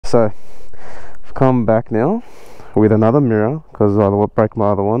So I've come back now with another mirror because I broke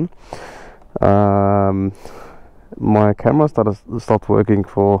my other one. My camera stopped working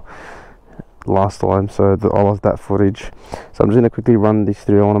for last time, so I lost that footage. So I'm just gonna quickly run this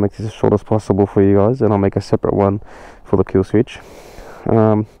through. I want to make this as short as possible for you guys, and I'll make a separate one for the kill switch.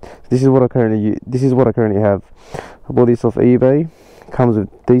 This is what I currently have. I bought this off eBay. Comes with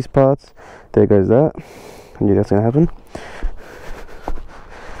these parts. There goes that. I knew that's gonna happen.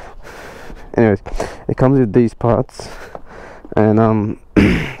 Anyways, it comes with these parts, and a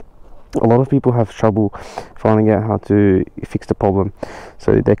lot of people have trouble finding out how to fix the problem.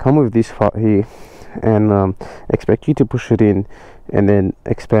 So they come with this part here and expect you to push it in and then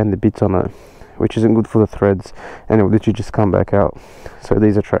expand the bits on it, which isn't good for the threads, and it will literally just come back out. So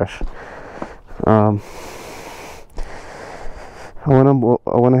these are trash. I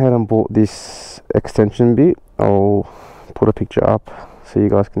went ahead and bought this extension bit. I'll put a picture up so you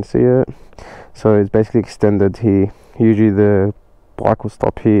guys can see it. So it's basically extended here. Usually the bike will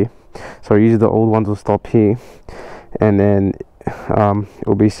stop here, so usually the old ones will stop here, and then it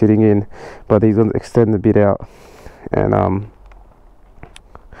will be sitting in, but these ones extend the bit out and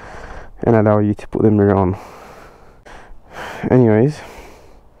allow you to put the mirror on. Anyways,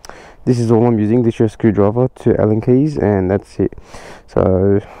 this is all I'm using. This is your screwdriver, 2 Allen keys, and that's it.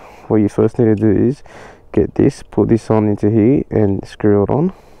 So what you first need to do is get this, put this on into here and screw it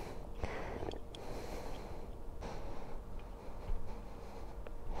on.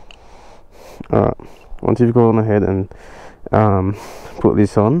 Alright, once you've gone ahead and put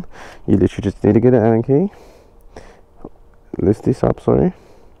this on, you literally just need to get an Allen key, lift this up, sorry.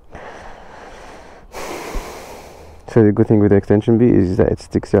 So the good thing with the extension bit is that it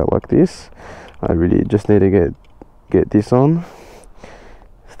sticks out like this. I really just need to get this on.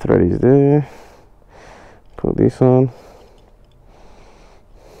 Thread is there. Put this on.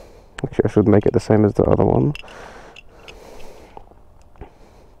 Actually, I should make it the same as the other one.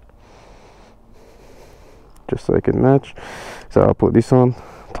 Just so it can match. So I'll put this on,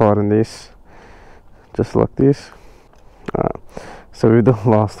 tighten this, just like this. So with the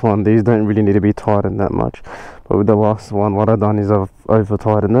last one, these don't really need to be tightened that much, but with the last one, what I've done is I've over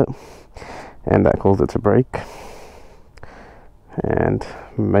tightened it, and that caused it to break and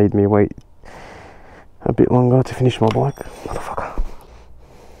made me wait a bit longer to finish my bike. Motherfucker.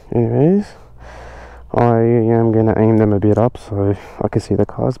 Anyways, I am gonna aim them a bit up so I can see the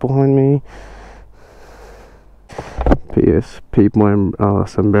cars behind me. P.S. Peep my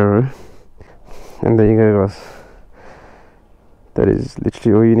sombrero. And there you go, guys. That is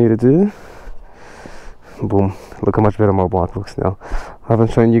literally all you need to do. Boom. Look how much better my bike looks now. I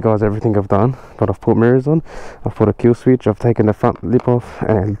haven't shown you guys everything I've done, but I've put mirrors on, I've put a kill switch, I've taken the front lip off,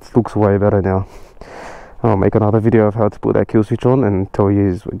 and it looks way better now. I'll make another video of how to put that kill switch on and tell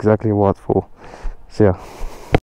you exactly what it's for. See ya.